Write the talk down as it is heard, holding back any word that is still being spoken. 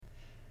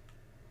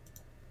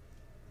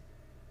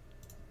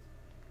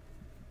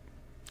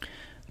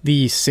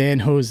The San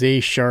Jose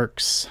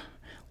Sharks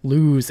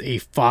lose a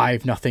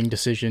 5-0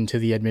 decision to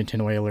the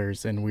Edmonton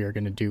Oilers, and we are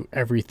going to do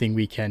everything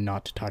we can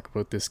not to talk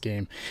about this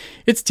game.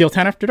 It's Teal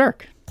Town After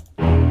Dark.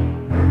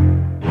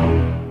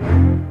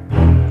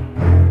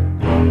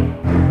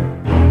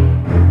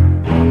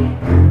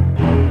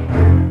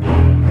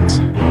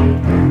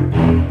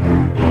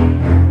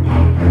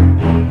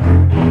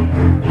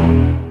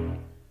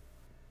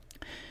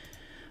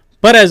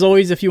 But as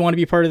always, if you want to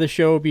be part of the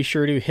show, be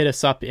sure to hit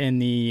us up in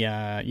the,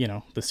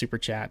 the super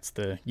chats,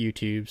 the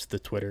YouTubes, the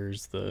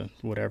Twitters, the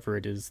whatever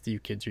it is you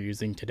kids are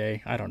using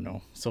today. I don't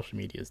know. Social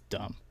media is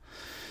dumb.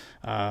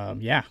 I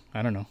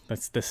don't know.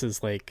 This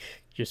is like,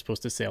 you're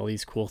supposed to say all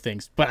these cool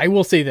things. But I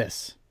will say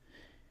this.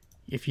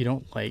 If you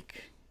don't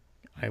like,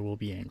 I will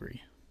be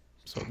angry.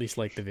 So at least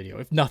like the video.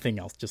 If nothing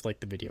else, just like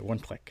the video. One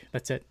click.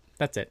 That's it.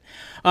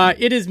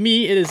 It is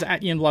me. It is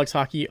at Ian Blogs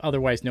Hockey,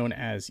 otherwise known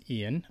as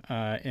Ian.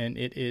 And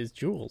it is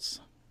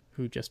Jules,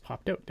 who just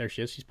popped out. There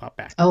she is. She's popped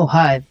back. Oh,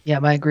 hi. Yeah,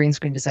 my green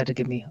screen decided to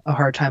give me a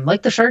hard time,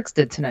 like the Sharks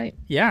did tonight.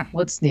 Yeah.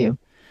 What's new?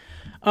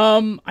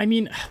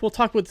 We'll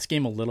talk about this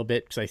game a little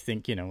bit because I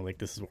think,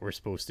 this is what we're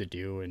supposed to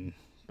do. And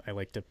I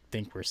like to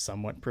think we're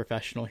somewhat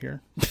professional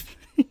here.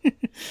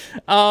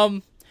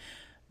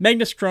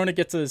 Magnus Corona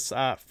gets his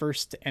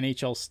first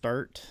NHL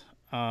start.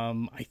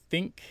 I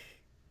think...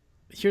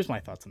 Here's my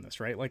thoughts on this,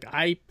 right? Like,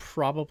 I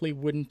probably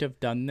wouldn't have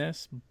done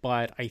this,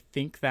 but I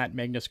think that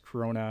Magnus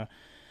Corona,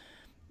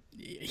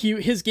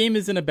 his game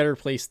is in a better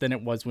place than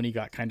it was when he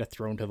got kind of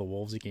thrown to the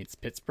wolves against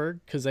Pittsburgh.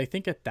 Because I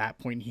think at that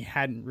point he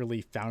hadn't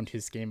really found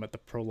his game at the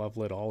pro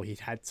level at all. He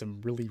had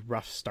some really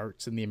rough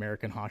starts in the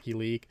American Hockey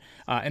League,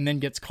 and then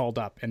gets called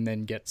up and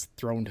then gets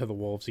thrown to the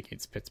wolves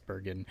against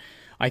Pittsburgh. And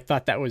I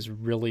thought that was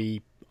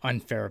really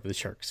unfair of the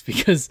Sharks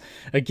because,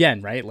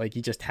 again, right, like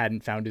he just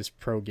hadn't found his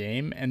pro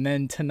game. And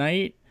then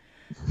tonight,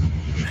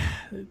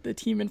 the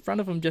team in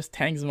front of him just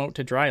hangs him out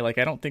to dry. Like,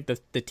 I don't think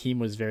that the team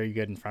was very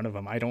good in front of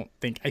him. I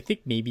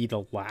think maybe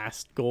the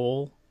last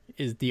goal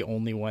is the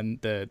only one,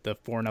 the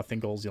 4-0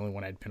 goal is the only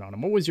one I'd pin on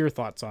him. What was your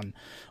thoughts on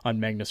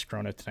Magnus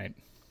Corona tonight?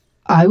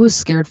 I was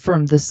scared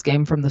from this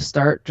game from the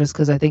start just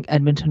because I think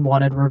Edmonton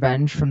wanted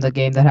revenge from the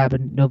game that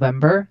happened in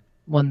November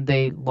when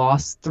they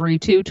lost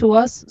 3-2 to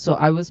us. So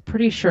I was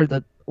pretty sure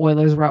that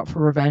Oilers were out for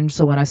revenge.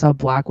 So when I saw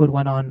Blackwood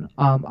went on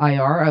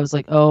IR, I was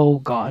like, oh,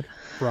 God.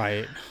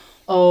 Right.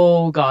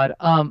 Oh, God.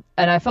 And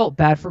I felt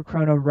bad for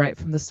Corona right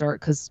from the start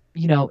because,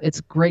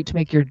 it's great to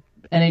make your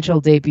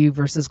NHL debut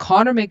versus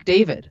Connor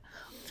McDavid.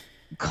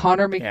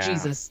 Connor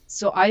McJesus. Yeah.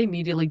 So I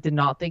immediately did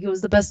not think it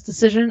was the best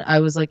decision. I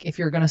was like, if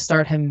you're going to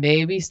start him,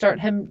 maybe start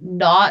him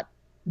not.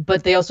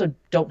 But they also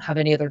don't have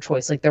any other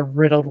choice. Like, they're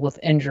riddled with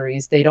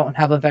injuries. They don't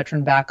have a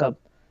veteran backup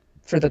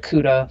for the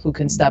CUDA who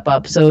can step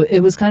up. So it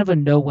was kind of a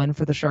no-win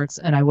for the Sharks,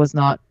 and I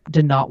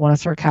did not want to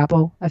start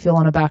Capo, I feel,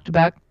 on a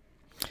back-to-back.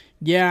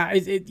 Yeah,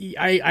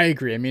 I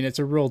agree. I mean, it's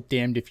a real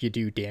damned if you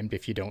do, damned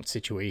if you don't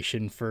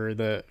situation for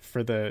the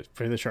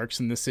Sharks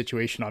in this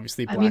situation.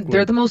 Obviously, Blackwood. I mean,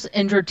 they're the most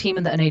injured team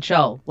in the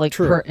NHL. Like,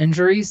 True. Per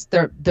injuries,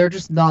 they're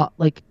just not,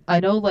 like, I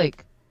know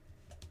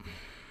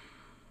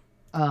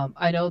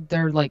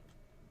they're like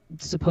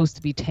supposed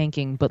to be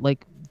tanking, but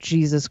like,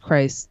 Jesus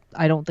Christ,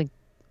 I don't think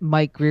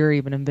Mike Greer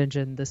even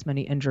envisioned this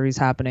many injuries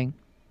happening.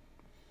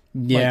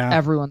 Yeah, like,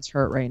 everyone's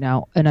hurt right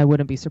now, and I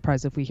wouldn't be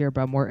surprised if we hear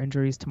about more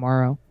injuries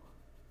tomorrow.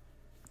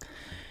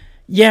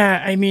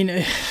 Yeah, I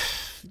mean,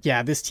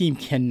 this team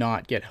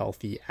cannot get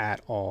healthy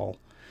at all.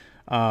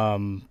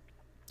 And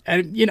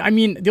I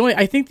mean, the only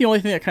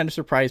thing that kind of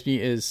surprised me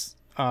is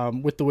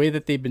with the way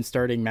that they've been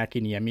starting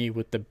Makiniemi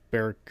with the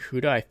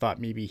Barracuda. I thought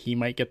maybe he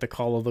might get the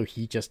call, although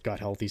he just got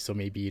healthy, so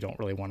maybe you don't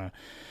really want to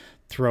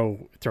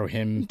throw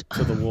him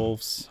to the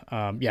wolves.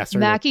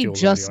 Mackie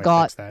just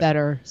got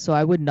better, so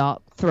I would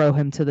not throw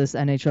him to this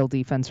NHL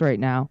defense right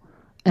now.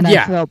 And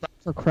I felt bad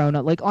for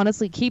Corona. Like,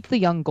 honestly, keep the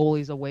young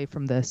goalies away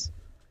from this.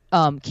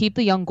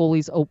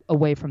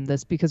 Away from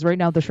this because right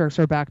now the Sharks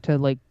are back to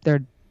like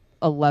their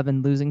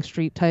 11 losing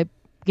streak type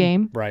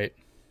game. Right.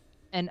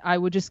 And I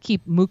would just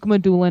keep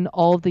Mukmadulin,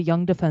 all of the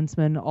young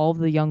defensemen, all of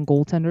the young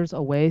goaltenders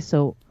away.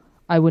 So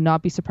I would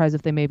not be surprised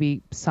if they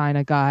maybe sign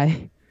a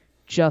guy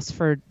just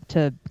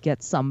to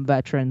get some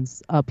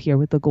veterans up here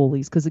with the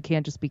goalies because it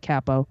can't just be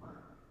Capo.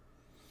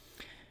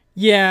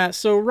 Yeah,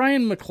 so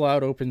Ryan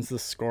McLeod opens the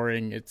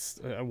scoring. It's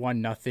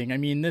 1-0. I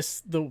mean,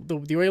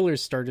 the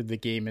Oilers started the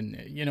game, and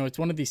it's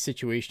one of these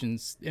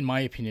situations, in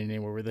my opinion,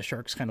 anyway, where the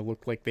Sharks kind of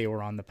looked like they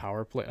were on the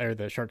power play, or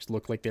the Sharks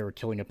looked like they were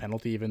killing a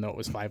penalty, even though it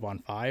was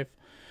 5-on-5.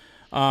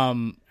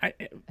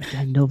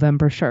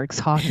 November Sharks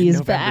hockey is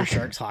November back.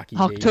 Sharks hockey,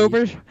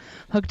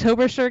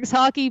 October Sharks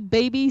hockey,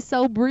 baby,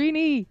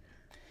 Celebrini.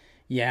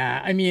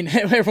 Yeah, I mean,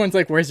 everyone's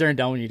like, "Where's Aaron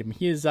Dell? We need him."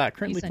 He is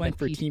currently playing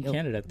for Team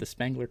Canada at the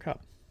Spangler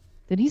Cup.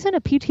 Did he send a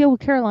PTO with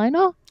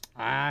Carolina?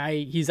 He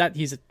had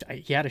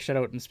a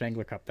shutout in the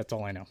Spangler Cup. That's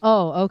all I know.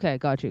 Oh, okay.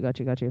 Got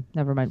you.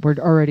 Never mind. We're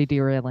already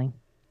derailing.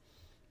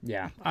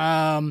 Yeah.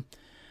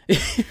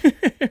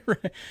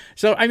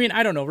 So, I mean,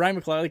 I don't know. Ryan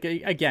McLeod, like,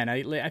 again,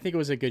 I think it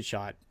was a good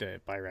shot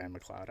by Ryan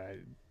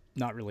McLeod.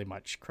 not really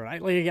much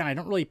Corona. Like, again, I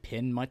don't really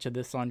pin much of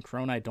this on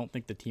Corona. I don't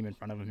think the team in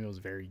front of him was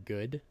very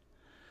good.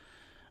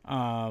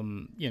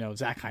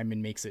 Zach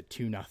Hyman makes it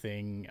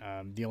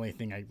 2-0. The only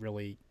thing I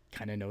really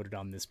kind of noted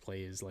on this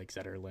play is like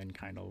Zetterlund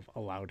kind of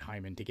allowed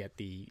Hyman to get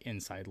the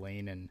inside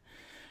lane, and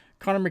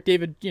Connor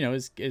McDavid,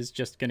 is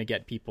just going to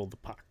get people the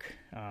puck.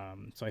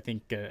 So I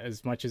think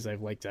as much as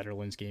I've liked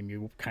Zetterlund's game,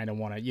 you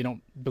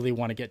don't really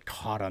want to get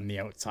caught on the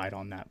outside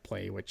on that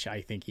play, which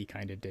I think he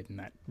kind of did, and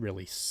that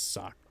really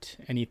sucked.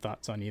 Any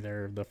thoughts on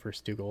either of the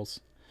first 2 goals?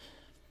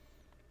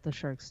 The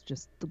Sharks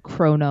the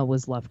Corona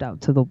was left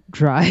out to the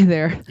dry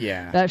there.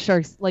 Yeah. That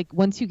Sharks, like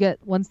once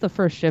the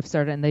first shift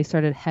started and they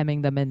started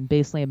hemming them and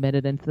basically a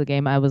minute into the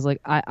game, I was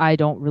like, I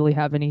don't really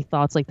have any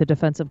thoughts. Like the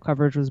defensive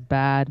coverage was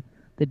bad.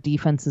 The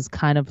defense is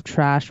kind of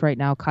trash right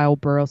now. Kyle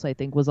Burroughs, I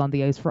think, was on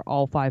the ice for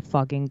all 5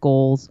 fucking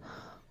goals.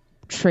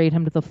 Trade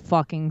him to the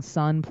fucking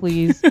sun,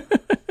 please.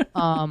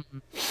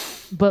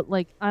 But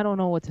like, I don't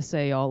know what to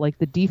say, y'all. Like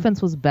the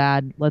defense was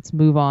bad. Let's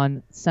move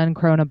on. Send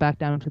Corona back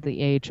down to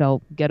the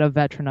AHL. Get a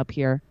veteran up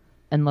here,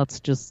 and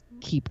let's just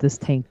keep this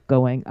tank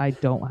going. I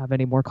don't have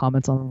any more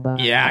comments on that.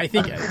 Yeah, I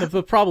think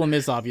the problem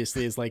is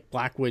obviously like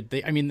Blackwood.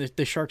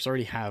 The Sharks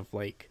already have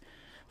like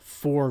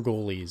 4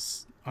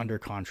 goalies under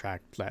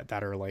contract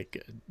that are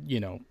like,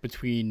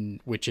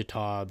 between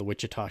Wichita, the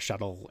Wichita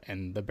Shuttle,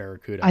 and the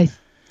Barracuda. I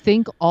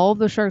think all of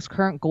the Sharks'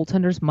 current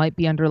goaltenders might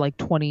be under like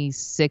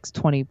 26,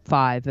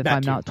 25, if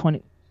I'm not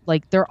 20.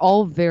 Like they're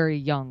all very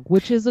young,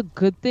 which is a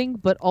good thing,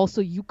 but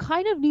also you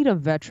kind of need a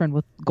veteran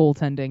with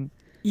goaltending.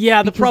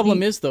 Yeah, the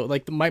problem is though,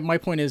 like my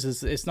point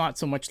is it's not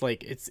so much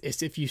like it's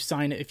if you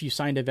signed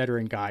a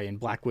veteran guy and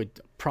Blackwood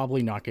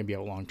probably not going to be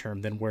out long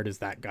term, then where does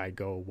that guy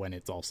go when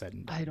it's all said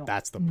and done?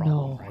 That's the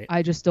problem, right?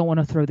 I just don't want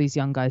to throw these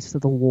young guys to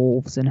the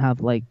wolves and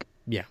have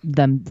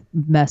them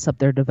mess up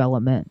their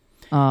development.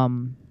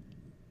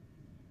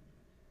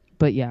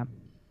 But yeah.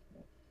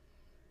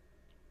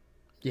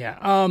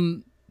 Yeah.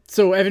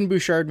 So Evan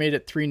Bouchard made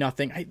it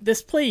 3-0.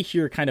 This play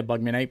here kind of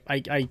bugged me. And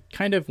I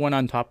kind of went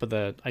on top of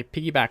I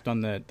piggybacked on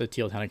the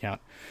Teal 10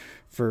 account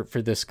for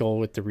this goal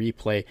with the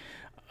replay.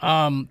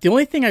 The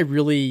only thing I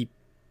really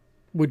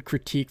would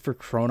critique for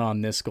Corona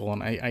on this goal,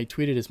 and I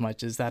tweeted as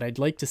much, is that I'd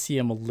like to see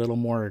him a little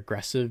more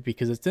aggressive,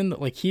 because it's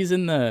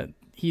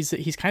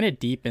he's kind of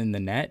deep in the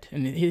net,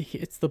 and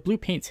it's the blue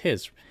paint's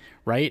his,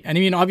 right? And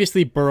I mean,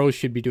 obviously Burroughs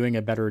should be doing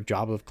a better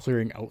job of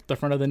clearing out the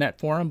front of the net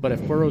for him, but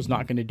if Burroughs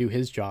not going to do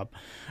his job,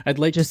 I'd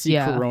like to see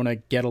Corona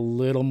get a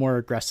little more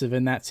aggressive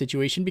in that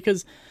situation,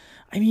 because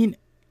I mean,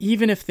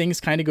 even if things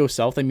kind of go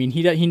south, I mean,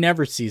 he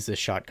never sees this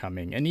shot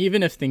coming, and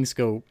even if things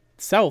go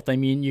south, I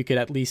mean, you could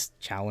at least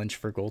challenge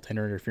for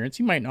goaltender interference.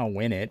 You might not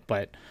win it,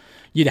 but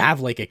you'd have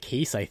like a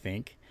case, I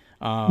think.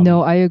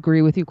 No, I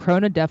agree with you.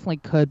 Corona definitely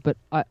could, but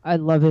I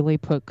lovingly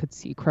could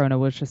see Corona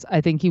was just,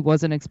 I think he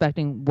wasn't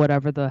expecting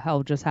whatever the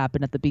hell just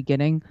happened at the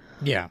beginning.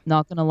 Yeah.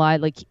 Not going to lie.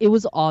 Like, it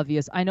was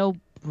obvious. I know,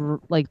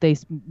 like,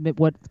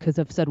 because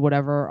I've said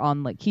whatever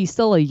on, like, he's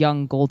still a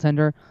young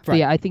goaltender. Right. But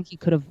yeah, I think he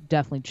could have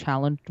definitely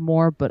challenged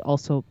more, but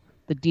also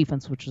the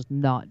defense was just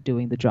not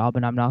doing the job,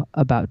 and I'm not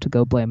about to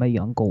go blame a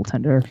young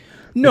goaltender.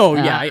 No,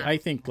 yeah, I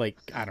think, like,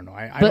 I don't know.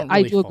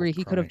 I do agree.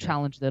 He could have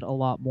challenged it a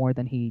lot more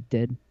than he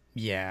did.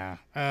 Yeah.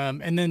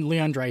 And then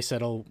Leon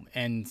Draisaitl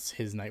ends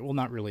his night. Well,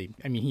 not really.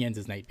 I mean, he ends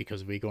his night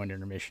because we go into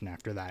intermission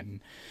after that,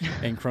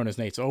 and Corona's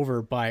night's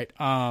over. But,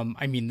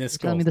 I mean, this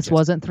goal... this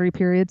wasn't 3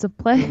 periods of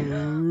play?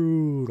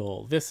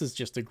 Brutal. This is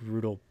just a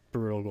brutal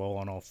goal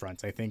on all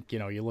fronts. I think,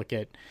 you look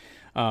at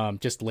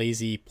just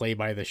lazy play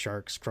by the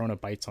Sharks. Corona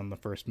bites on the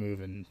first move,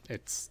 and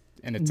it's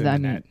in the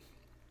net.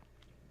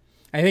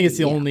 I think it's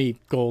the only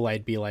goal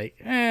I'd be like,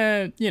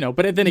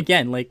 but then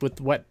again, like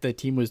with what the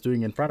team was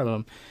doing in front of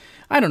him,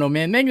 I don't know,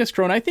 man. Magnus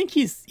Corona, I think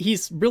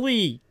he's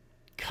really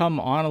come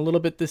on a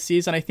little bit this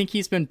season. I think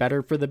he's been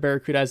better for the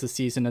Barracuda as the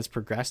season has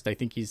progressed. I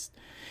think he's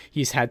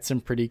had some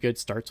pretty good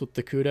starts with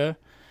the CUDA.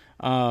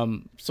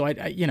 So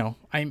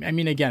I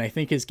mean, again, I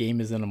think his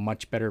game is in a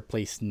much better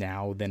place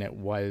now than it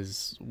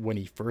was when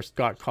he first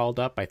got called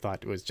up. I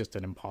thought it was just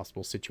an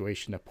impossible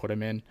situation to put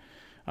him in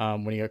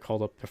when he got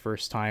called up the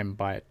first time.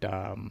 But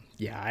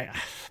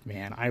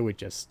I would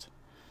just...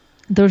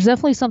 There's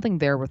definitely something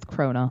there with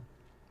Corona.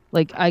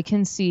 Like, I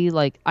can see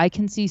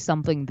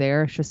something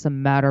there. It's just a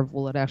matter of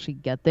will it actually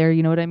get there.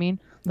 You know what I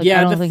mean? Like,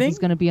 I don't think he's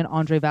going to be an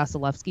Andrei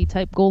Vasilevsky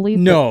type goalie.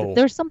 No.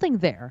 There's something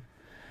there.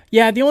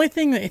 Yeah, the only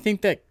thing that I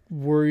think that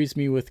worries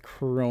me with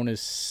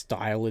Corona's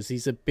style is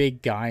he's a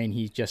big guy, and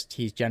he's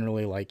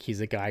generally like,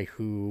 he's a guy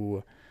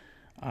who,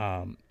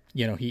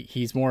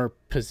 he's more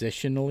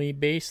positionally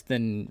based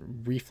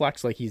than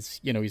reflex. Like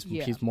he's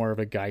more of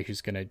a guy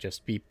who's going to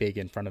just be big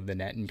in front of the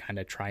net and kind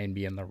of try and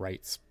be in the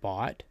right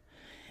spot.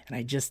 And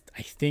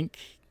I think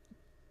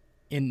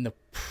in the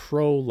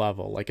pro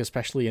level, like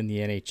especially in the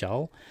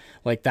NHL,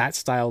 like that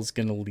style is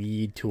going to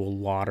lead to a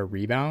lot of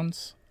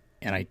rebounds.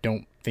 And I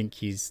don't think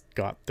he's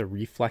got the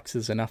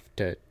reflexes enough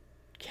to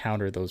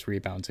counter those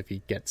rebounds if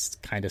he gets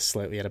kind of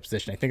slightly out of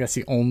position. I think that's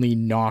the only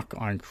knock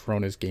on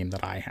Corona's game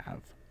that I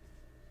have.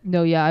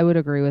 No, yeah, I would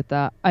agree with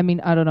that. I mean,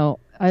 I don't know.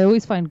 I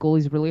always find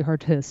goalies really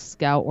hard to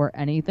scout or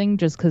anything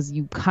just because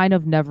you kind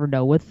of never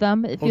know with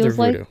them, it Oh, they're feels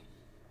like. voodoo.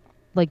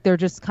 Like they're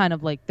just kind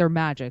of like they're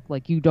magic.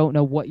 Like you don't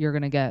know what you're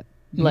gonna get.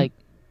 Hmm. Like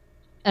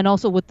and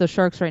also with the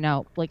Sharks right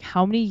now, like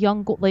how many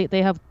like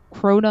they have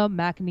Krona,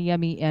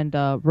 Makiniemi, and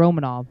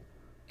Romanov.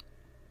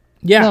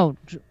 Yeah, No,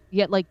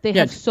 yet like they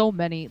yeah, have so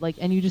many. Like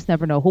and you just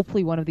never know.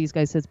 Hopefully one of these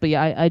guys hits. But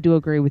yeah, I do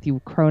agree with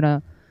you.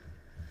 Krona,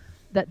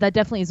 that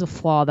definitely is a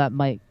flaw that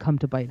might come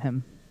to bite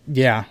him.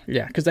 yeah,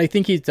 yeah. Because I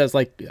think he does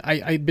like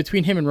I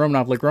between him and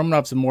Romanov, like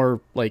Romanov's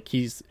more like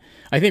he's.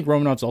 I think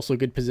Romanov's also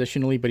good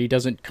positionally, but he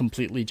doesn't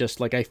completely just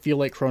like I feel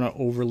like Krona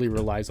overly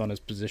relies on his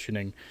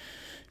positioning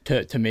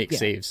to make Yeah.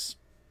 saves.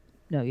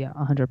 No, yeah,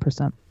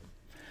 100%.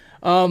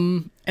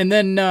 And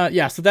then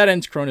so that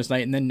ends Krona's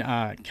night, and then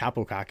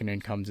Capo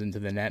Kakkonen comes into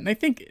the net, and I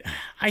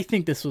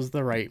think this was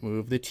the right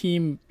move. The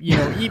team,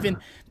 even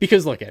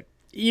because look at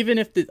even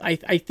if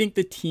I think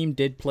the team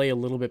did play a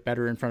little bit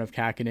better in front of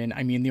Kakkonen.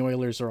 I mean, the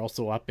Oilers are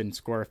also up, and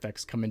score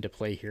effects come into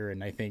play here,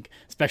 and I think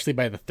especially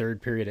by the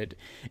third period,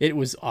 it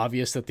was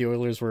obvious that the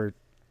Oilers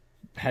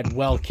had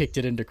well kicked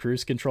it into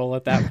cruise control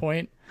at that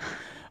point.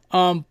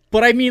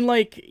 But I mean,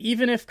 like,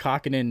 even if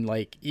Kakkonen,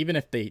 like, even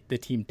if the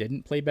team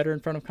didn't play better in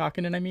front of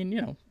Kakkonen, I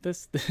mean,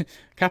 this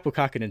Capo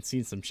Kakkonen's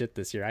seen some shit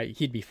this year.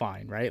 He'd be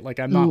fine, right? Like,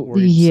 I'm not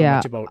worried so Yeah.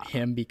 much about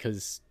him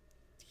because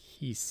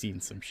he's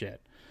seen some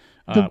shit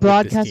The with this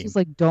broadcast team. was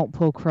like, "Don't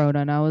pull Krona,"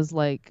 and I was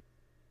like,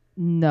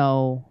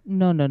 no,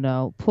 no, no,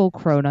 no. Pull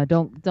Krona.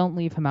 Don't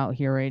leave him out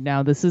here right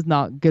now. This is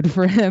not good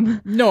for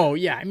him. No,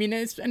 yeah, I mean,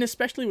 and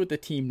especially with the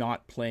team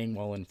not playing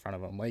well in front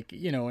of him, like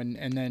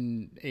and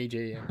then AJ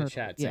in the Hurdle,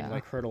 chat saying yeah.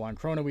 like Hurdle on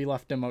Krona, we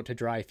left him out to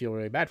dry. I feel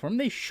really bad for him.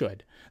 They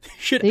should, they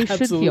should They should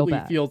feel absolutely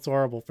bad. feel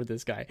horrible for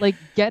this guy. Like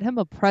get him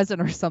a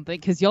present or something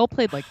because y'all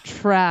played like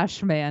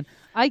trash, man.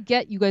 I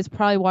get you guys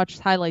probably watched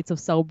highlights of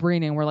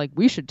Celebrini and we're like,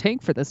 we should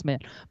tank for this man.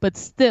 But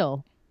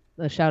still,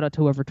 a shout out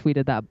to whoever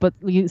tweeted that. But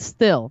you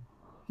still,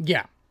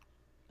 Yeah.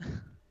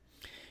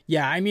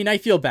 Yeah, I mean, I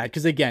feel bad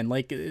because again,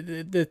 like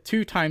the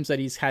two times that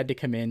he's had to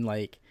come in,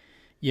 like,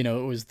 it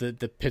was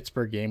the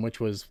Pittsburgh game, which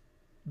was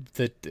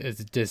is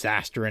a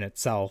disaster in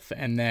itself,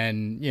 and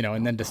then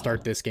and then to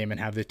start this game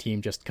and have the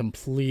team just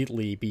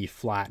completely be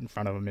flat in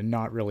front of him and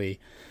not really,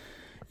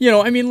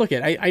 I mean, look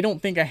I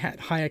don't think I had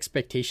high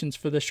expectations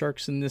for the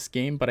Sharks in this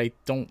game, but I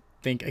don't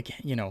think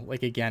again,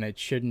 like again, it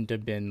shouldn't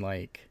have been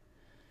like.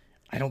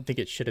 I don't think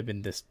it should have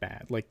been this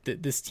bad. Like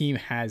this team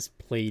has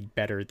played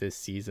better this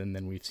season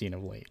than we've seen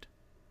of late.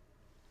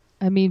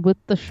 I mean, with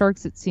the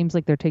Sharks, it seems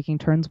like they're taking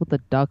turns with the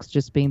Ducks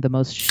just being the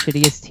most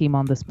shittiest team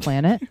on this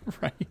planet.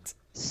 Right.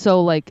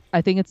 So, like,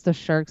 I think it's the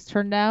Sharks'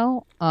 turn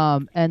now.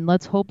 And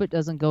let's hope it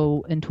doesn't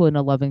go into an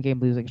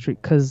 11-game losing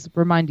streak. Because,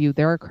 remind you,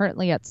 they are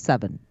currently at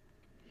 7.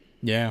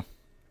 Yeah.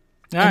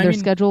 And their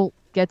schedule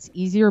gets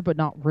easier, but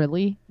not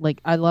really.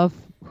 Like, I love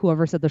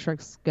whoever said the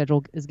Sharks'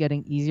 schedule is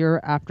getting easier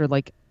after,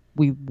 like,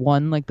 we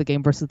won, like, the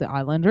game versus the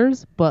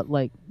Islanders. But,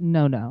 like,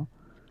 no.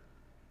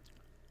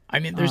 I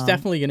mean, there's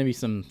definitely going to be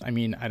some. I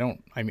mean,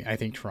 I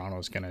think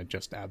Toronto's going to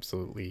just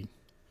absolutely.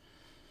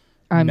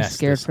 I'm mess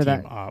scared this for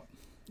team that. up.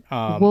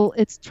 Well,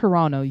 it's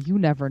Toronto. You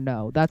never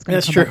know. That's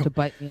going to come up to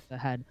bite me in the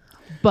head.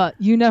 But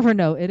you never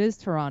know. It is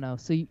Toronto,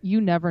 so you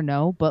never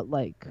know. But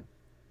like,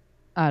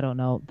 I don't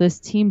know. This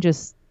team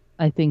just,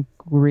 I think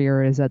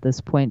Greer is at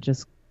this point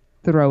just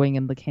throwing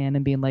in the can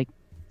and being like,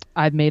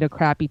 "I've made a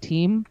crappy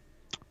team.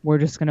 We're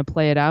just going to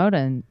play it out,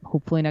 and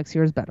hopefully next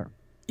year is better."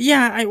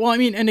 Yeah, I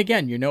mean, and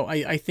again,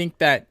 I think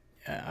that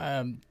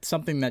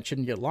something that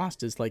shouldn't get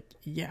lost is like,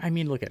 yeah, I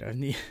mean, look at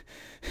it.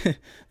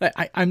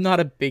 I'm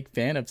not a big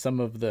fan of some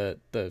of the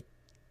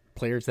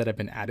players that have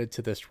been added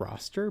to this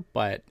roster,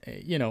 but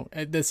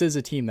this is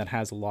a team that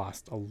has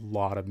lost a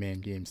lot of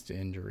man games to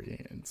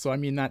injury, and so I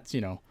mean that's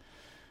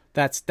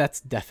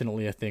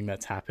definitely a thing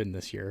that's happened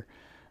this year.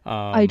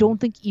 I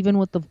don't think even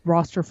with the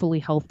roster fully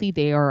healthy,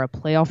 they are a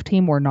playoff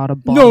team or not a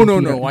No.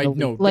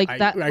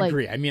 I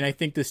agree. I mean, I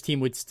think this team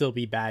would still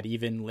be bad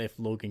even if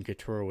Logan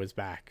Couture was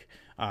back.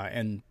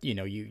 And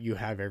you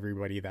have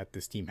everybody that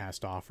this team has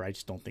to offer. I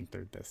just don't think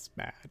they're this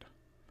bad.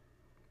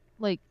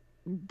 Like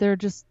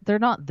they're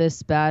not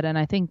this bad, and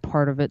I think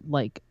part of it,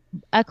 like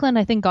Eklund,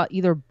 I think got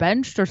either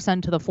benched or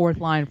sent to the fourth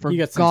line for he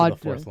got sent to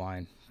the fourth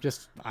line.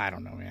 Just I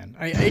don't know, man.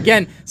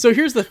 Again, so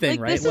here's the thing, like,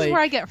 right? This is where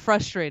I get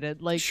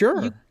frustrated. Like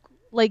sure.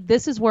 Like,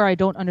 this is where I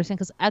don't understand,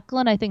 because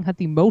Eklund, I think, had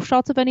the most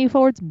shots of any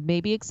forwards,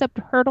 maybe except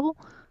Hurdle.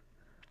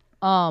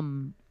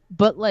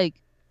 But, like,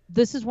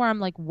 this is where I'm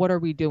like, what are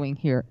we doing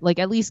here? Like,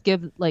 at least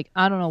give, like,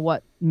 I don't know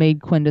what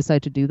made Quinn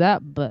decide to do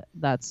that, but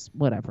that's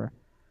whatever.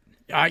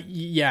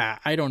 Yeah,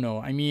 I don't know.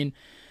 I mean,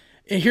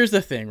 here's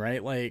the thing,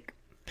 right? Like,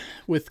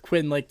 with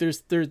Quinn, like,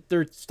 there's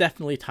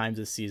definitely times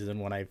this season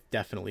when I've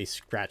definitely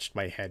scratched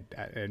my head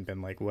and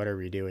been like, what are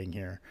we doing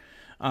here?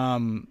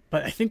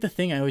 But I think the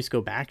thing I always go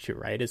back to,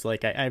 right, is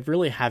like I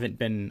really haven't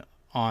been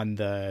on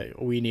the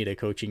we need a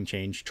coaching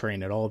change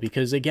train at all,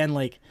 because again,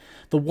 like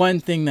the one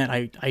thing that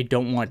I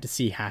don't want to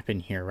see happen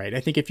here, right? I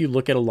think if you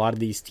look at a lot of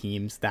these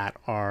teams that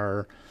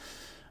are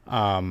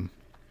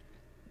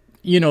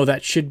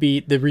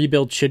the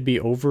rebuild should be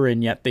over,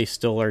 and yet they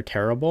still are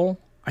terrible.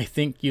 I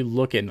think you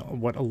look at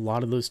what a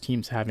lot of those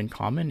teams have in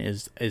common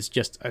is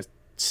just a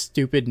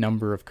stupid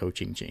number of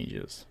coaching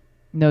changes.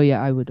 No,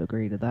 yeah, I would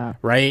agree to that.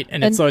 Right?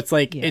 And it's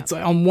it's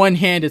on one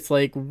hand, it's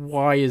like,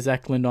 why is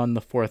Eklund on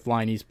the fourth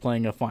line? He's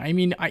playing a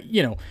fine.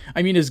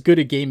 As good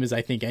a game as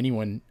I think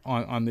anyone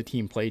on the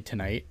team played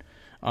tonight.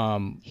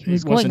 He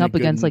was going up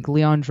against like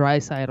Leon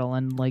Draisaitl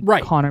and like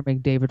Connor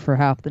McDavid for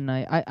half the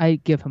night. I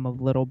give him a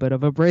little bit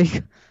of a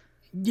break.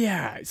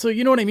 Yeah. So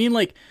you know what I mean?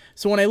 Like,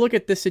 so when I look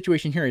at this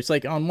situation here, it's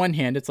like on one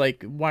hand, it's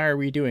like, why are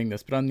we doing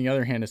this? But on the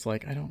other hand, it's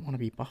like, I don't want to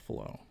be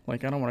Buffalo.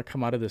 Like, I don't want to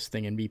come out of this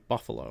thing and be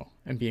Buffalo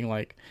and being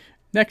like,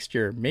 next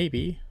year,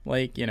 maybe,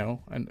 like,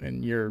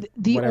 and you're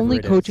the only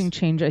coaching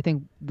change I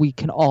think we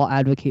can all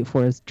advocate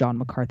for is John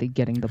McCarthy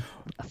getting the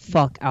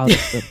fuck out of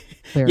the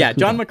Barracuda. Yeah,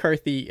 John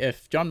McCarthy.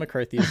 If John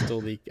McCarthy is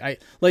still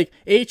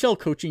AHL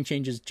coaching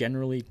changes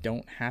generally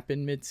don't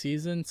happen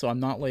mid-season, so I'm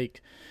not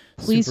like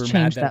super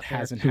mad that it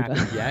hasn't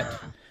happened yet.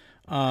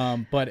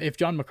 But if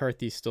John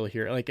McCarthy's still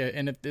here, like,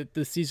 and if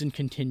the season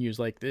continues,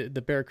 like the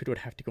Barracuda would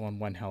have to go on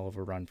one hell of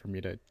a run for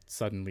me to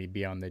suddenly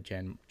be on the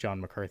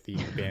John McCarthy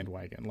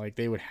bandwagon. Like,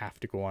 they would have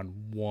to go on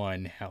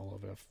one hell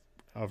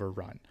of a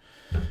run.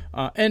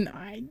 And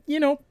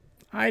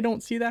I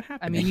don't see that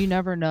happening. I mean, you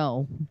never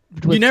know.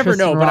 You never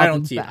know, but I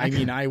don't see it. I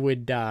mean, I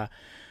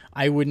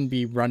wouldn't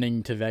be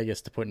running to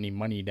Vegas to put any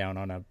money down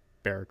on a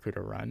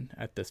Barracuda run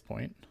at this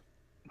point.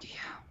 Yeah,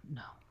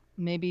 no.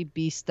 Maybe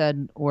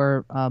Beasted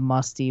or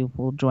Musty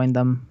will join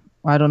them.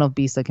 I don't know if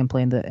Beasted can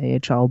play in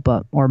the AHL,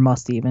 or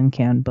Musty even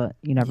can, but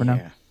you never know.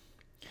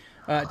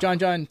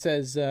 John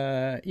says,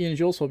 Ian and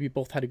Jules, hope you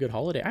both had a good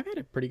holiday. I've had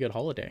a pretty good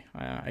holiday.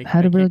 I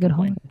had a really good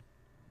holiday.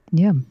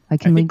 Yeah, I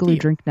can legally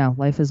drink now.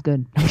 Life is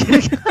good.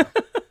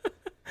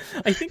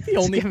 I think the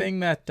only thing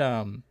that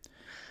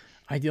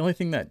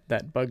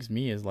that bugs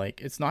me is,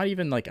 like, it's not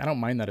even like, I don't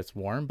mind that it's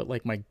warm, but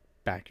like my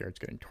backyard's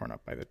getting torn up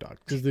by the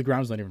dogs because the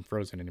ground's not even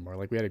frozen anymore.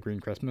 Like, we had a green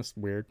Christmas,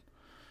 weird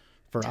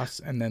for us,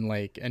 and then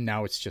and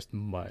now it's just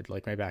mud.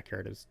 Like, my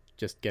backyard is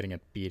just getting a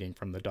beating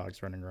from the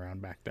dogs running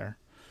around back there.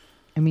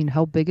 I mean,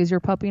 how big is your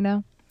puppy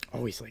now?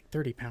 Oh, he's like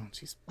 30 pounds.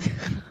 He's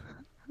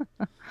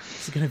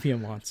gonna be a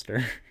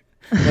monster.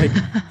 Like,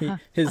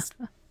 his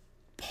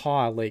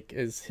paw, like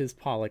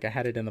I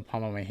had it in the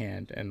palm of my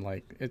hand, and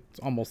like it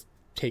almost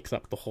takes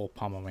up the whole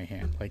palm of my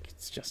hand. Like,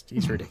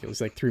 he's ridiculous.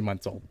 He's like 3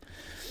 months old.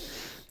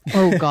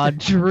 Oh God,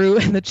 Drew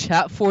in the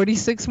chat,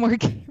 46 more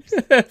games.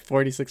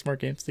 46 more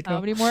games to go.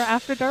 How many more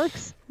After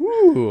Darks?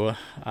 Ooh,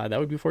 that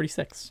would be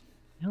 46.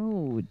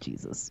 Oh,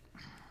 Jesus.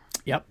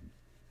 Yep.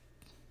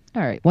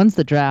 All right, when's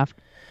the draft?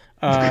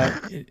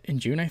 In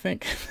June, I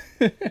think.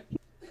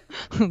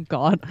 Oh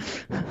God.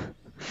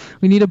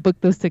 We need to book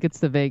those tickets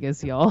to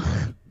Vegas, y'all.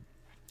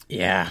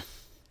 Yeah.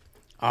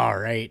 All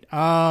right.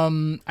 I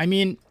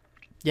mean,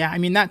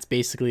 that's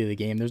basically the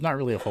game. There's not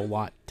really a whole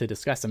lot to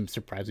discuss. I'm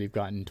surprised we've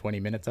gotten 20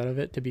 minutes out of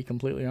it, to be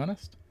completely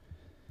honest.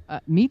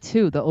 Me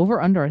too. The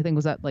over-under, I think,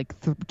 was at like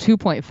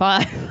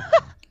 2.5.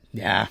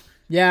 Yeah.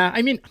 Yeah.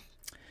 I mean,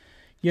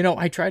 we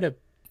try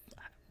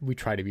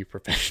to be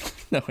professional.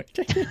 No, I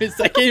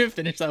can't even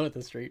finish that with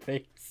a straight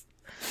face.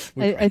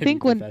 I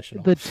think when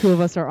the two of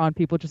us are on,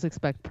 people just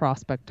expect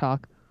prospect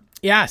talk.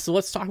 Yeah, so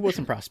let's talk about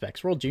some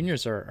prospects. World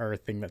Juniors are a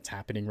thing that's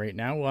happening right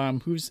now.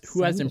 Who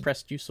has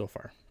impressed you so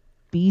far?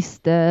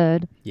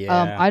 Beasted.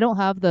 Yeah.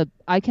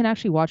 I can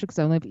actually watch it because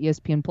I only have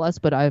ESPN Plus,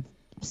 but I've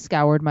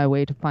scoured my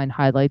way to find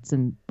highlights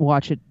and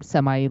watch it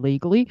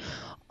semi-illegally.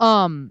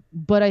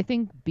 But I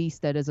think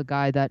Beasted is a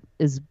guy that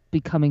is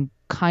becoming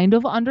kind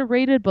of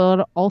underrated,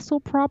 but also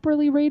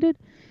properly rated.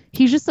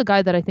 He's just a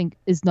guy that I think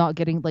is not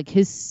getting, like,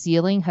 his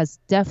ceiling has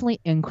definitely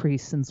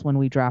increased since when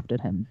we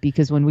drafted him.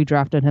 Because when we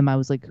drafted him, I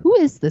was like, who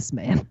is this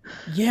man?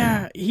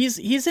 Yeah,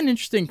 he's an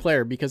interesting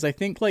player because I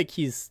think, like,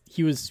 he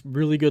was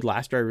really good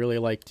last year. I really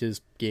liked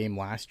his game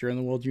last year in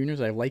the World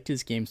Juniors. I've liked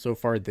his game so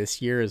far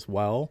this year as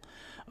well.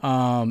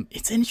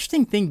 It's an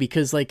interesting thing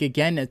because, like,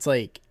 again, it's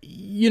like,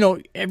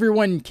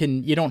 everyone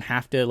you don't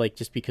have to, like,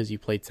 just because you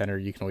played center,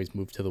 you can always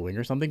move to the wing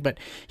or something, but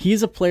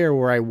he's a player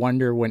where I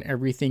wonder when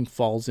everything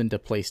falls into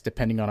place,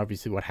 depending on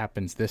obviously what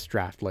happens this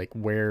draft, like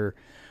where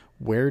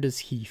does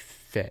he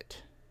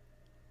fit?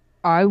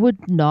 I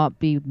would not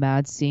be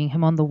mad seeing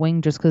him on the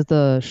wing just because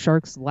the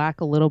Sharks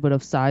lack a little bit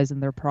of size in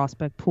their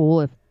prospect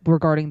pool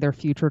regarding their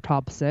future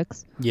top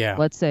six. Yeah.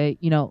 Let's say,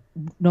 no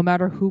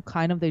matter who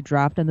kind of they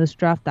draft in this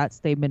draft, that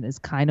statement is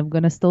kind of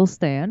going to still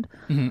stand.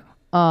 Mm-hmm.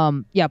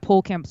 Yeah,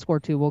 Polkamp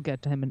scored 2. We'll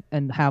get to him,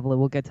 and Havla,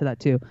 we'll get to that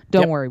too.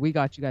 Don't worry, we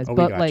got you guys. Oh,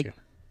 but like,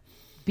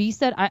 B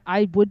said,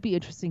 I would be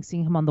interesting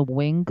seeing him on the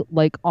wing.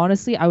 Like,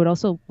 honestly, I would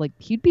also like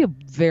he'd be a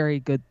very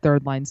good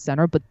third line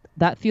center, but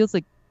that feels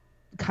like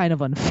kind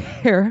of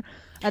unfair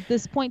at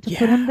this point to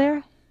put him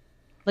there.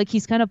 Like,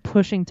 he's kind of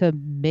pushing to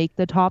make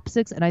the top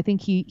 6, and I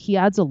think he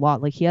adds a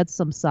lot. Like, he adds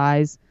some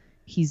size.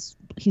 He's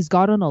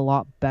gotten a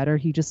lot better.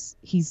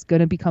 He's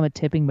gonna become a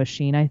tipping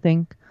machine, I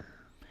think.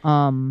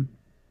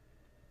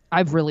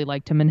 I've really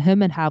liked him, and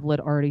him and Havlet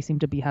already seem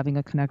to be having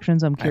a connection.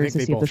 So I'm I think curious to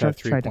they see if the both have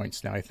Sharks 3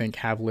 points now. I think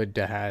Havlid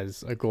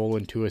has a goal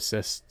and 2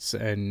 assists,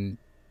 and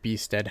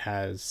Bstead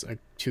has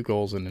 2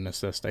 goals and an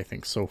assist, I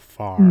think, so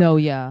far. No,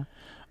 yeah.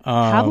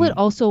 Havlet Um,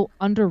 also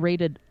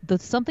underrated.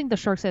 Something the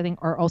Sharks I think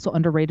are also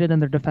underrated in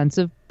their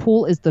defensive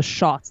pool is the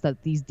shots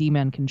that these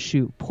D-men can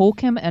shoot.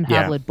 Polkim and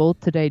yeah. Havlet both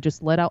today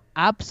just let out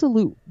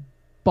absolute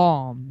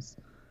bombs,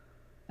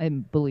 I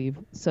believe.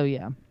 So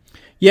yeah.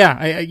 Yeah,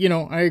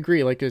 I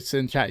agree. Like it's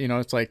in chat,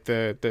 it's like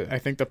the I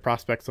think the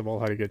prospects have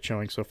all had a good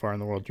showing so far in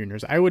the World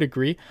Juniors. I would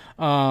agree.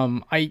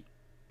 I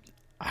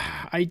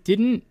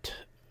didn't.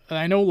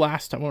 I know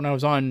last time when I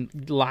was on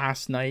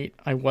last night,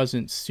 I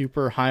wasn't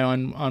super high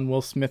on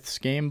Will Smith's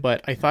game,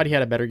 but I thought he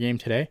had a better game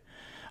today.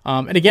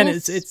 And again, Well,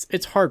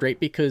 it's hard, right?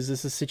 Because this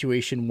is a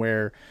situation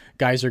where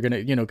guys are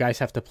gonna, guys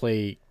have to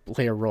play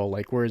a role.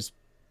 Like whereas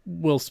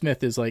Will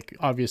Smith is like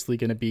obviously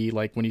going to be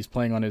like when he's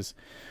playing on his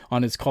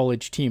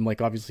college team,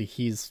 like obviously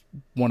he's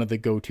one of the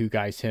go-to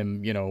guys.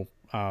 Him,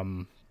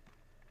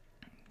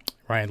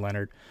 Ryan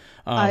Leonard.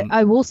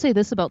 I will say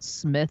this about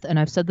Smith, and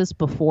I've said this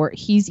before.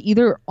 He's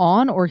either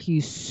on or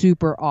he's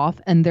super off,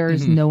 and there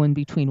is Mhm. no in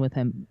between with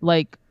him.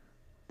 Like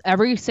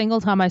every single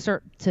time I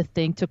start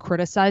to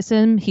criticize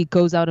him, he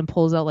goes out and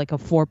pulls out like a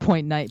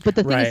 4-point night. But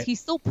the thing is, Right.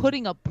 he's still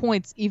putting up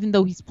points, even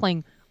though he's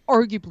playing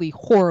arguably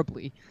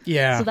horribly.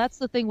 Yeah. So that's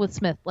the thing with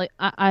Smith. Like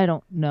I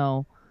don't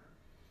know.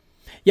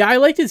 Yeah, I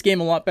liked his game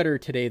a lot better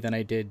today than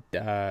I did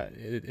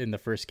in the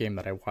first game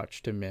that I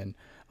watched him in.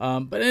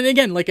 But and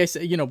again, like I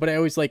said, but I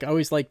always like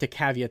to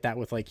caveat that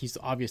with like he's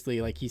obviously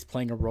like he's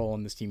playing a role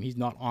on this team. He's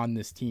not on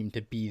this team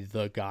to be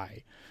the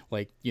guy.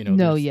 Like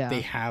No, yeah.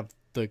 they have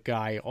the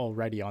guy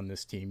already on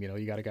this team.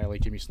 You got a guy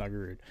like Jimmy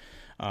Snuggerud,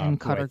 And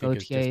Cutter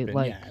Gauthier,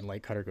 and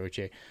like Cutter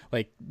Gauthier.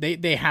 Like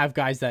they have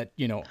guys that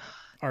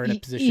are in a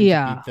position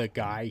to be the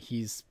guy.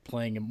 He's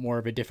playing more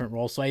of a different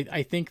role. So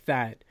I think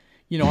that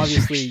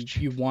obviously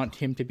you want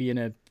him to be in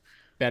a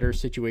better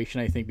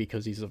situation, I think,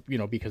 because he's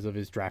because of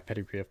his draft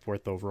pedigree of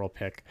 4th overall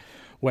pick,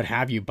 what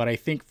have you. But I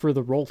think for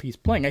the role he's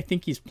playing, I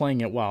think he's playing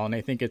it well, and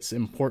I think it's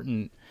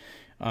important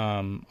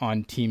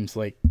on teams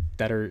like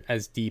that are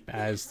as deep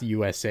as the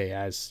USA,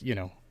 as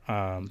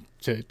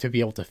to be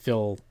able to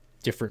fill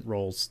different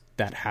roles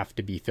that have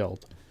to be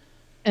filled.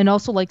 And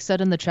also, like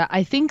said in the chat,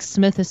 I think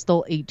Smith is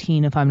still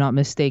 18, if I'm not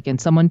mistaken.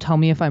 Someone tell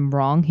me if I'm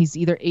wrong. He's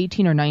either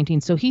 18 or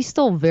 19, so he's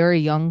still very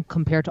young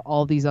compared to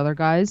all these other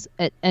guys.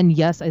 And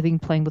yes, I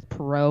think playing with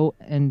Perreault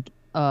and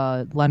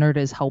Leonard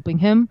is helping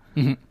him.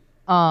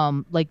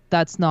 Mm-hmm. Like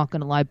that's not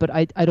gonna lie, but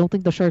I don't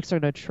think the Sharks are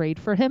gonna trade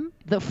for him.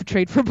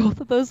 Trade for both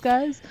of those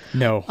guys.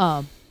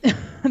 No.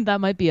 That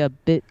might be a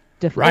bit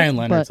difficult. Ryan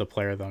Leonard's a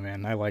player, though,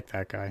 man. I like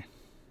that guy.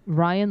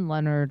 Ryan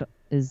Leonard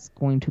is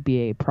going to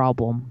be a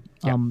problem.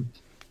 Yeah.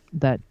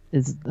 That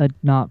is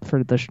not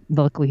for the.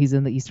 Luckily, he's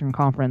in the Eastern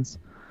Conference.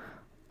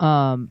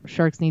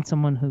 Sharks need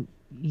someone who,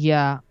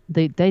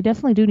 they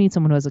definitely do need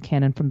someone who has a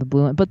cannon from the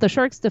blue line. But the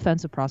Sharks'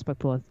 defensive prospect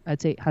pool,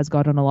 I'd say, has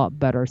gotten a lot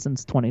better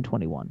since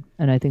 2021,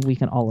 and I think we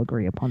can all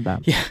agree upon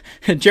that. Yeah,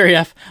 Jerry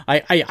F,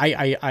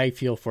 I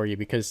feel for you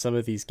because some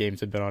of these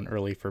games have been on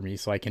early for me,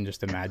 so I can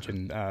just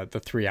imagine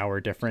the 3-hour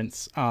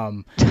difference.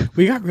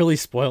 We got really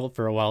spoiled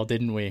for a while,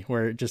 didn't we?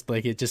 Where it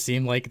just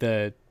seemed like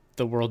the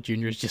World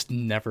Juniors just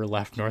never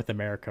left North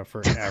America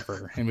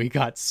forever, and we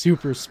got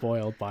super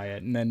spoiled by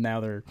it. And then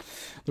now they're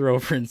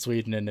over in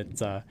Sweden, and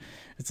it's a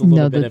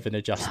little bit of an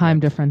adjustment.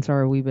 Time difference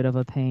are a wee bit of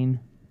a pain.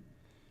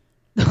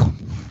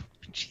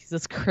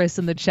 Jesus Christ,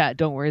 in the chat,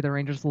 don't worry, the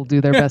Rangers will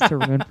do their best to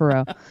ruin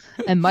Perreault,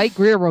 and Mike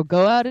Greer will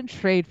go out and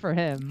trade for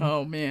him.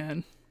 Oh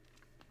man.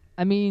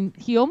 I mean,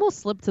 he almost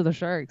slipped to the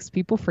Sharks.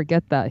 People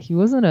forget that it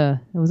was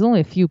only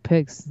a few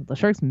picks. The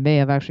Sharks may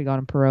have actually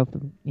gotten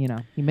Perreault.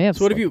 He may have.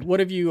 So what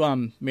have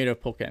you made of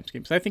Polkamp's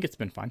games? I think it's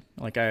been fun.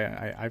 Like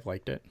I've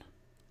liked it.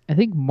 I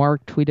think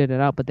Mark tweeted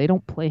it out, but they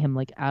don't play him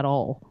like at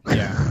all.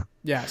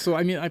 Yeah. So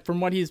I mean, from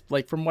what he's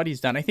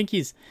done, I think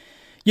he's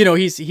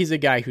a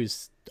guy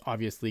who's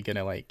obviously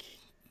gonna like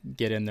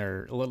get in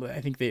there a little.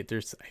 I think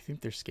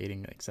they're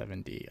skating like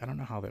 7D. I don't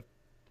know how the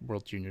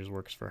World Juniors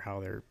works for how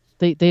they're.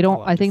 They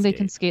don't. I think they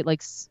can skate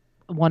like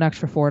one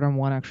extra forward and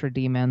one extra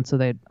D-man.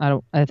 So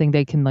I think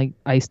they can like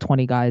ice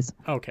 20 guys.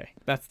 Okay,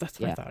 that's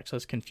what I thought. So I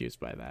was confused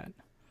by that.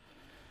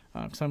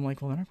 Because I'm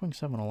like, well, they're not going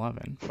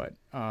 7-11, but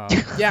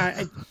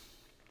yeah.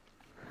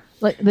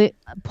 Like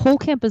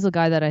Polkamp is a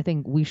guy that I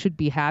think we should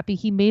be happy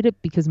he made it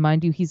because,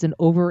 mind you, he's an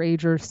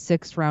overager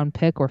 6th round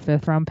pick or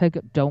 5th round pick.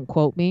 Don't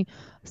quote me.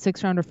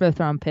 6th round or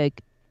 5th round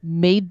pick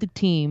made the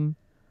team.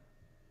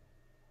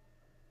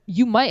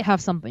 You might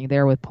have something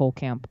there with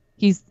Polkamp.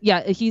 He is the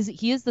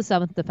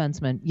 7th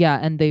defenseman. Yeah,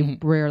 and they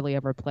rarely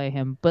ever play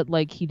him. But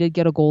like he did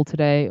get a goal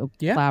today,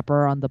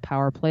 clapper on the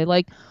power play.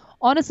 Like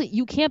honestly,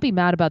 you can't be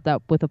mad about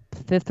that with a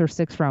 5th or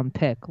 6th round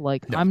pick.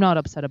 Like no. I'm not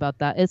upset about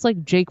that. It's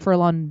like Jake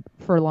Furlong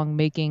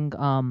making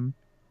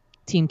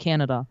Team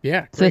Canada.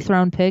 Yeah, great. 5th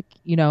round pick.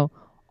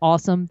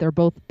 Awesome. They're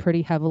both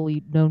pretty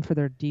heavily known for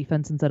their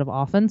defense instead of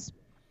offense.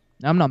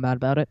 I'm not mad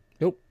about it.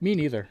 Nope, me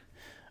neither.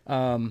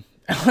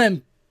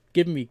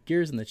 giving me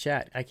gears in the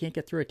chat. I can't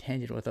get through a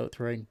tangent without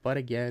throwing but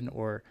again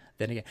or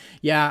then again.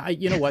 Yeah,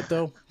 you know what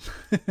though?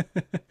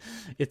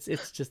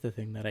 It's just the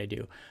thing that I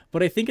do.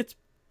 But I think it's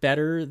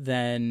better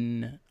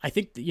than, I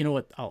think, you know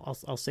what,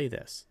 I'll say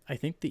this. I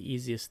think the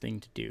easiest thing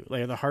to do,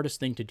 like the hardest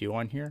thing to do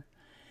on here,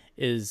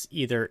 is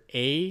either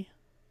A,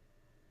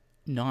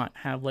 not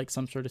have like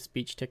some sort of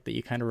speech tick that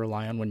you kind of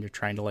rely on when you're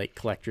trying to like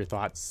collect your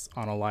thoughts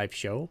on a live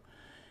show.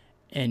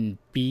 And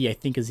B, I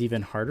think is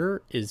even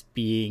harder, is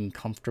being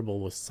comfortable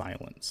with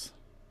silence.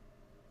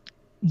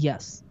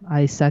 Yes,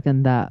 I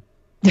second that.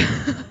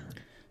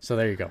 So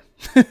there you go.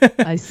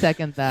 I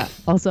second that.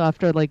 Also,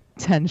 after like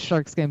 10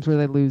 Sharks games where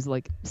they lose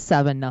like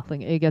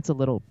 7-0, it gets a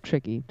little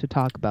tricky to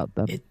talk about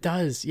them. It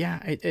does.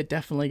 Yeah, it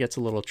definitely gets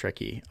a little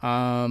tricky.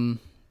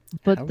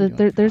 But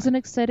there's an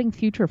exciting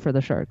future for the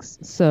Sharks.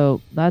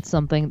 So that's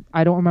something.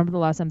 I don't remember the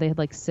last time they had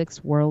like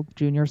 6 World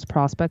Juniors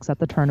prospects at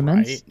the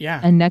tournaments. Right, yeah.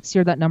 And next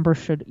year that number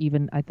should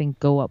even, I think,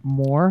 go up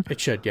more.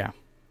 It should, yeah.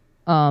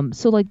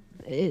 So like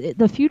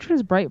the future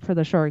is bright for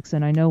the Sharks,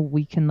 and I know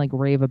we can like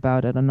rave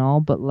about it and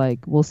all, but like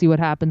we'll see what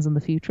happens in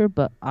the future.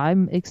 But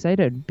I'm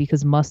excited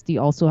because Musty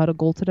also had a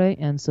goal today,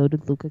 and so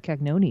did Luca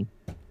Cagnoni.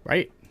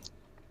 Right.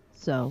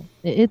 So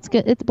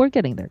we're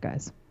getting there,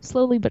 guys,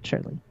 slowly but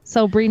surely.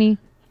 Celebrini,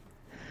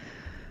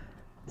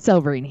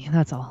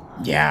 that's all.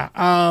 Yeah.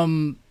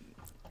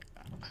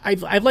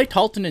 I've liked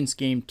Haltonen's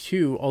game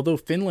too, although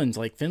Finland's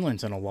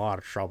in a lot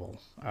of trouble.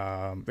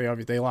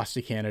 They lost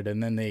to Canada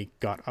and then they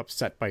got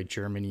upset by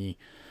Germany.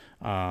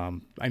 I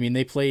mean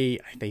they play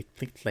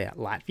at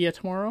Latvia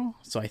tomorrow,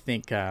 so I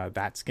think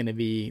that's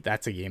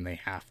a game they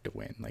have to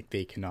win. Like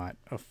they cannot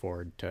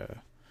afford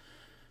to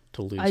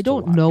lose. I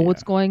don't know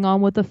what's going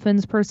on with the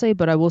Finns per se,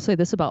 but I will say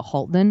this about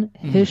Haltonen: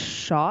 his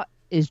shot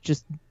is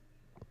just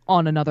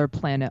on another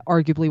planet,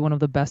 arguably one of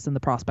the best in the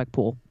prospect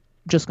pool.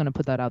 Just going to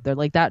put that out there.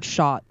 Like that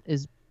shot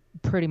is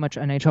pretty much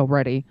NHL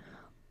ready.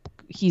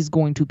 He's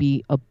going to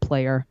be a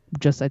player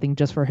just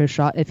for his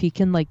shot. If he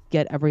can like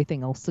get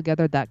everything else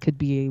together, that could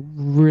be a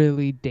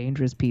really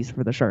dangerous piece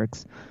for the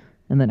Sharks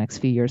in the next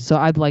few years. So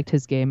I've liked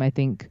his game. I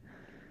think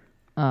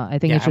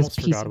it's just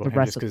piecing the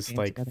rest of the game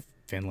like together.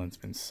 Finland's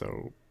been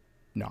so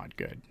not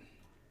good.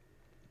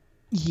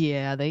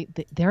 Yeah,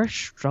 they're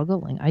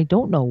struggling. I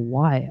don't know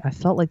why. I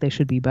felt like they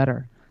should be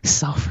better.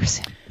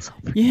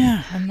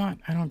 Yeah,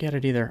 I don't get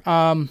it either.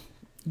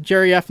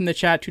 Jerry F in the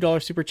chat,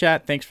 $2 super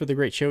chat. Thanks for the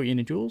great show, Ian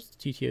and Jules.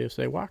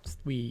 TTOSA Walks.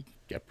 We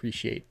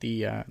appreciate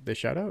the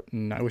shout out,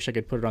 and I wish I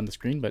could put it on the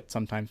screen, but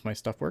sometimes my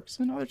stuff works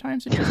and other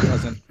times it just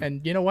doesn't.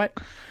 And you know what?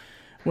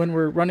 When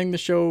we're running the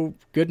show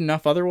good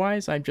enough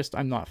otherwise, I'm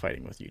not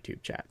fighting with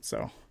YouTube chat.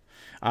 So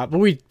but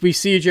we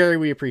see you, Jerry.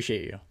 We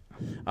appreciate you.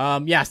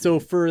 Yeah, so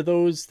for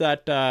those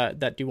that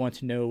do want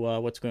to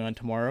know what's going on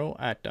tomorrow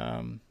at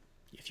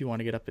if you want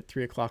to get up at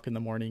 3:00 in the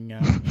morning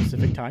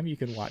Pacific time, you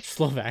can watch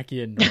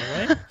Slovakia and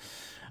Norway.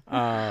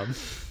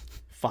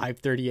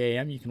 5:30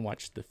 a.m. you can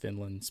watch the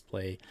Finlands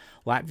play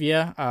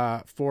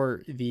Latvia.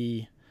 For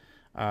the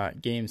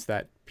games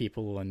that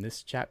people in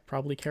this chat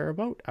probably care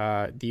about,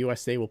 the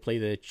USA will play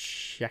the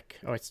it's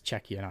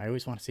Czechia. I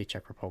always want to say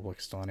Czech Republic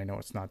still, and I know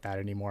it's not that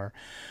anymore.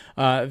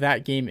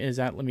 That game is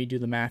at, let me do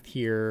the math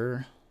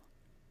here,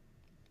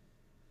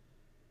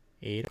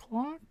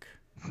 8:00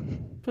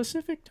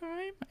 Pacific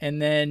time, and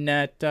then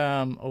at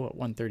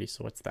 1:30.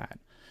 So what's that?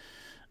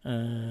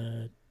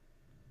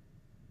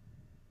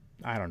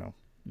 I don't know.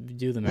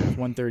 Do the math.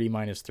 1:30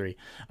 minus 3.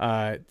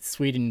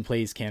 Sweden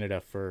plays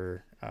Canada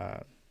for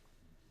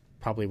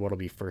probably what'll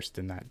be first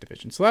in that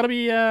division. So that'll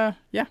be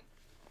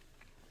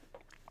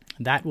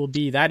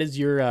that is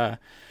your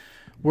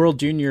World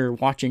Junior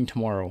watching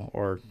tomorrow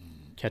or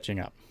catching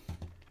up.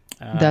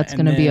 That's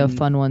going to be a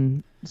fun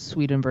one.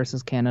 Sweden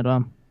versus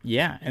Canada.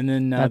 Yeah, and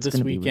then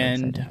this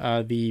weekend,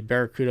 really the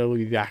Barracuda will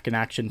be back in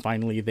action.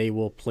 Finally, they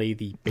will play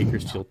the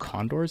Bakersfield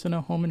Condors in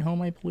a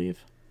home-and-home, I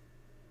believe.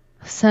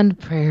 Send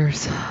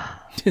prayers.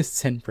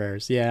 Send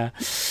prayers, yeah.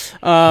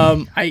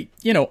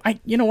 You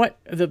know what?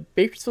 The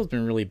Bakersfield's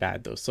been really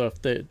bad though. So if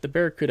the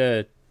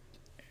Barracuda,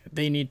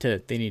 they need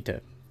to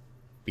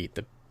beat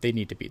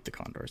the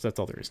Condors. That's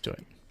all there is to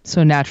it.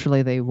 So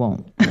naturally, they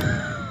won't.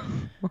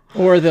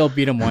 Or they'll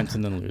beat them once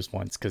and then lose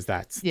once, because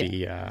that's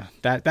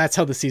that's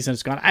how the season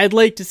has gone. I'd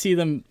like to see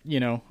them,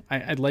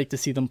 I'd like to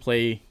see them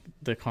play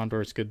the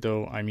Condors good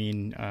though. I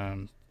mean,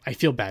 I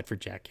feel bad for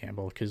Jack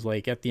Campbell because,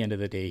 like, at the end of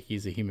the day,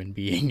 he's a human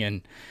being,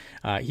 and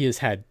he has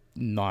had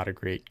not a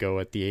great go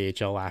at the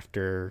AHL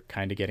after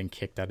kind of getting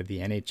kicked out of the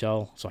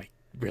NHL. So I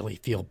really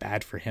feel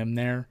bad for him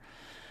there.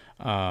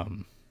 Yeah,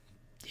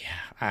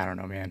 I don't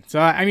know, man. So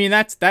I mean,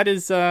 that's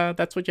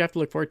what you have to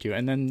look forward to.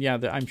 And then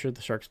I'm sure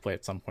the Sharks play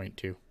at some point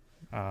too.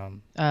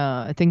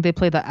 I think they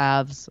play the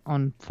Avs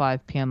on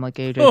 5 p.m. like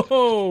AJ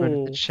put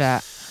in the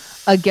chat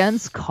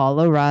against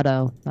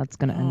Colorado. That's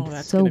gonna end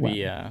that's so gonna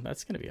well.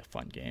 That's gonna be a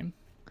fun game.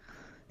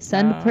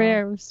 Send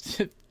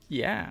prayers.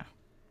 Yeah,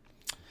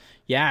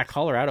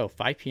 Colorado,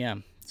 5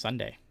 p.m.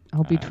 Sunday.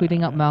 I'll be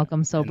tweeting up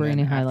Malcolm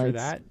Celebrini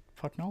highlights. After that,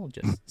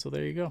 Pucknologist. So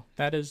there you go.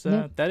 That is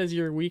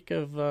your week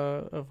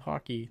of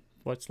hockey.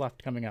 What's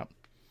left coming up?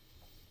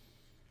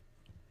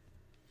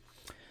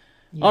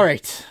 Yeah. All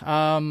right.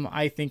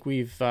 I think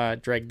we've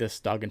dragged this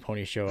dog and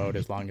pony show out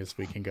as long as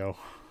we can go.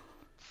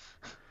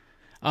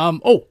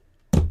 Oh,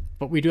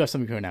 but we do have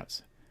something to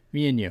announce.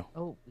 Me and you.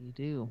 Oh, we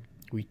do.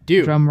 We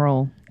do. Drum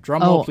roll.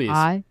 Drum roll, please.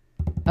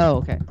 Oh,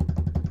 okay.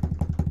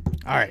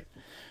 All right.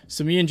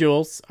 So me and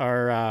Jules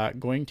are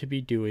going to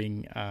be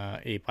doing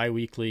a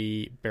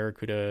bi-weekly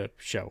Barracuda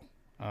show.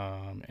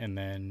 And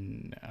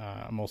then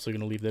I'm also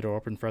going to leave the door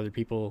open for other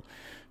people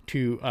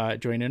to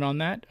join in on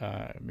that.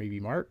 Maybe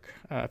Mark,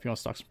 if you want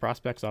to talk some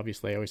prospects.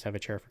 Obviously, I always have a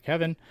chair for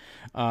Kevin.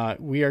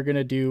 We are going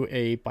to do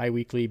a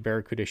bi-weekly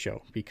Barracuda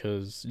show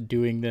because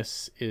doing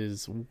this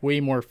is way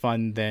more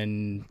fun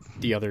than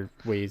the other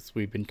ways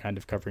we've been kind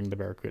of covering the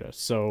Barracuda.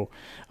 So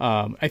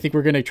I think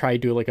we're going to try to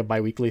do like a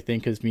bi-weekly thing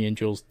because me and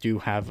Jules do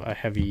have a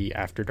heavy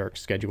After Dark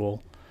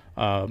schedule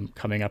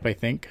coming up, I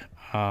think.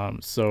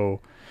 So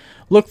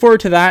look forward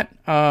to that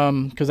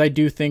because I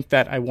do think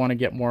that I want to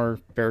get more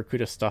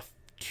Barracuda stuff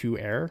to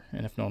air.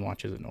 And if no one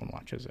watches it, no one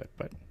watches it.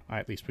 But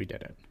at least we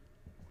did it.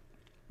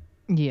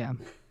 Yeah.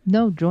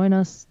 No, join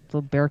us.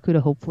 The Barracuda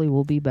hopefully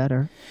will be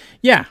better.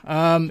 Yeah.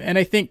 And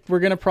I think we're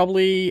going to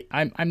probably,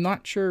 I'm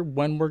not sure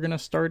when we're going to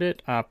start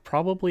it.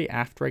 Probably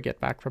after I get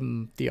back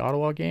from the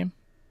Ottawa game,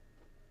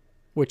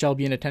 which I'll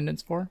be in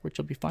attendance for, which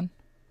will be fun.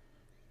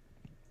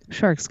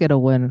 Sharks get a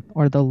win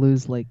or they'll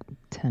lose like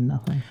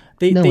 10-0.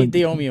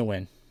 They owe me a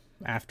win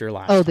after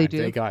last time. They do?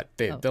 They got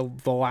the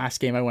last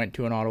game I went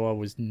to in Ottawa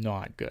was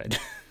not good.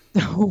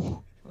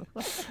 So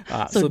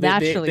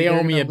naturally they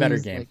owe me a better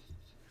game. Like,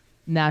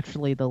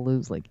 naturally they'll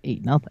lose like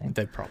 8-0.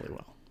 They probably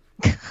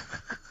will.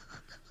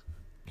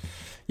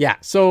 Yeah,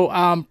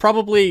 so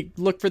probably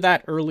look for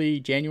that early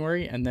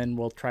January, and then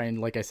we'll try and,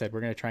 like I said,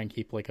 we're going to try and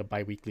keep like a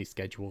bi-weekly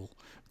schedule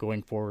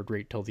going forward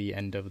right till the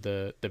end of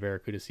the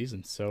Barracuda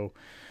season. So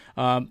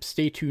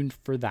stay tuned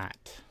for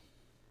that.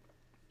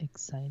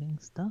 Exciting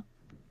stuff.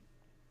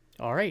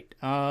 All right.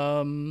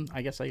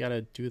 I guess I got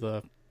to do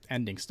the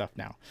ending stuff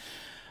now.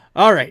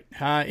 All right.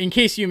 In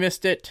case you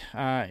missed it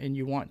and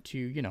you want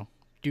to,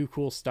 do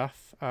cool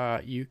stuff,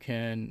 you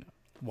can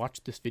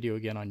watch this video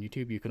again on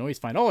YouTube. You can always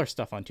find all our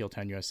stuff on Teal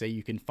Town USA.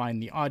 You can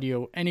find the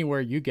audio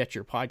anywhere you get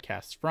your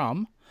podcasts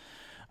from.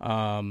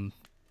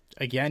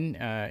 Again,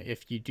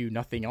 if you do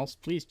nothing else,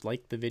 please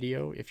like the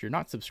video. If you're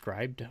not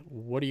subscribed,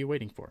 what are you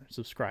waiting for?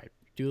 Subscribe.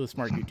 Do the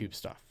smart YouTube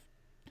stuff.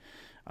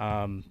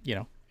 And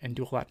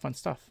do all that fun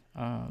stuff.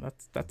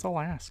 That's all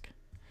I ask.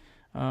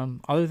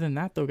 Other than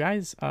that, though,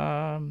 guys,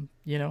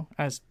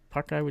 as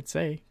Puck I would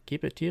say,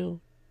 keep it teal,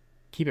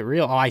 keep it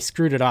real. Oh, I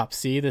screwed it up.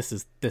 See, this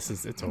is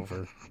it's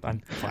over. I'm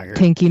fired.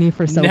 Tankini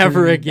for self.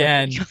 Never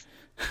again.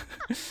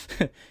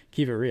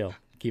 Keep it real.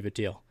 Keep it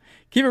teal.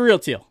 Keep it real,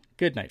 Teal.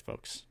 Good night,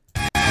 folks.